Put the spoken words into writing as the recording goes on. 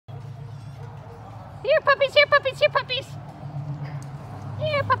Here, puppies, here, puppies, here, puppies.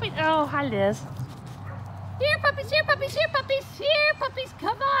 Here, puppies. Oh, hi, Liz. Here, puppies, here, puppies, here, puppies. Here, puppies,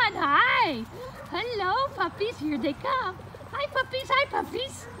 come on. Hi. Hello, puppies. Here they come. Hi, puppies. Hi,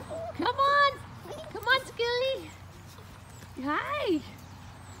 puppies. Come on. Come on, Skilly. Hi.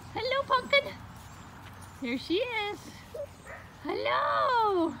 Hello, Pumpkin. There she is.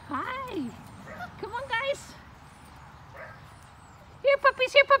 Hello. Hi. Come on, guys. Here,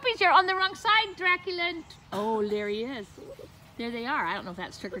 puppies. Here, puppies. You're on the wrong side, Dracula. Oh, there he is. There they are. I don't know if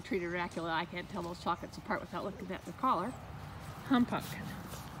that's trick-or-treat or Dracula. I can't tell those chocolates apart without looking at the collar. Pumpkin.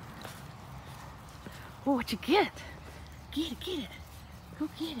 Oh, what you get? Get it, get it. Go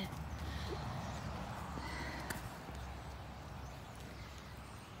get it.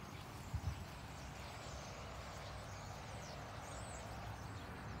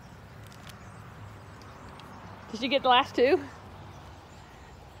 Did you get the last two?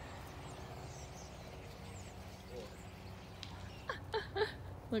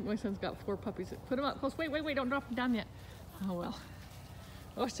 Look, my son's got 4 puppies. Put them up close. Wait, wait, wait, don't drop them down yet. Oh, well.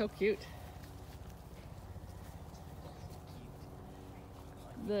 Oh, so cute.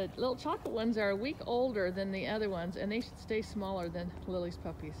 The little chocolate ones are a week older than the other ones, and they should stay smaller than Lily's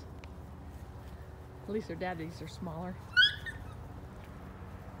puppies. At least their daddies are smaller.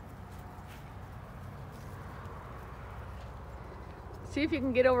 See if you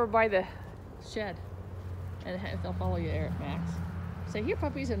can get over by the shed, and they'll follow you there, Max. Say, here,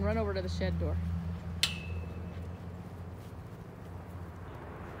 puppies, and run over to the shed door.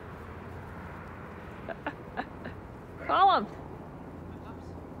 Call them.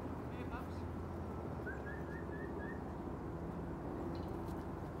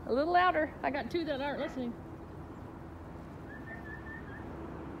 A little louder. I got 2 that aren't listening.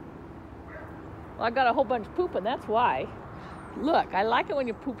 Well, I got a whole bunch pooping, that's why. Look, I like it when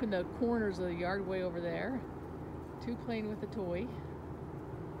you poop in the corners of the yard way over there. 2 playing with a toy.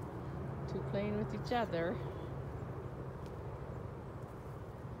 2 playing with each other.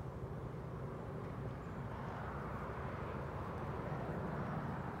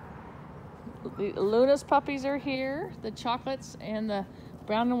 The Luna's puppies are here. The chocolates and the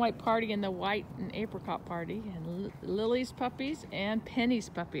brown and white party and the white and apricot party. And Lily's puppies and Penny's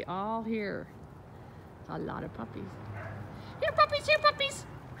puppy all here. A lot of puppies. Here, puppies, here, puppies.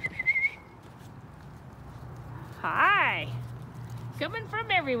 Hi. Coming from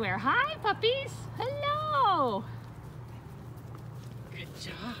everywhere. Hi, puppies. Hello. Good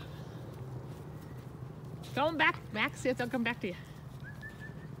job. Call them back, Max. See if they'll come back to you.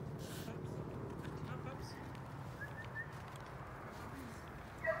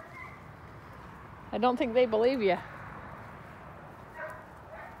 I don't think they believe you.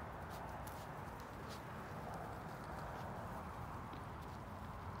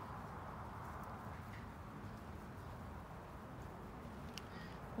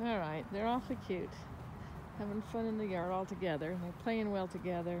 All right, they're awfully cute. Having fun in the yard all together. They're playing well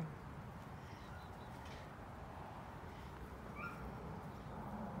together.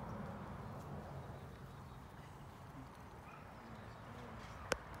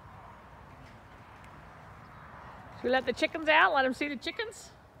 Should we let the chickens out? Let them see the chickens?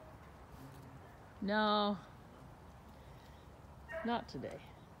 No. Not today.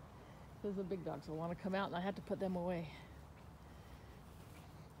 Because the big dogs will want to come out and I have to put them away.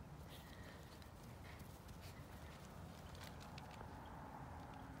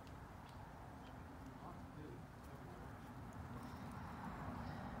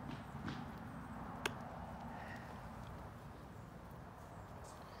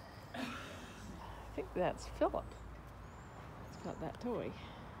 I think that's Philip. He's got that toy.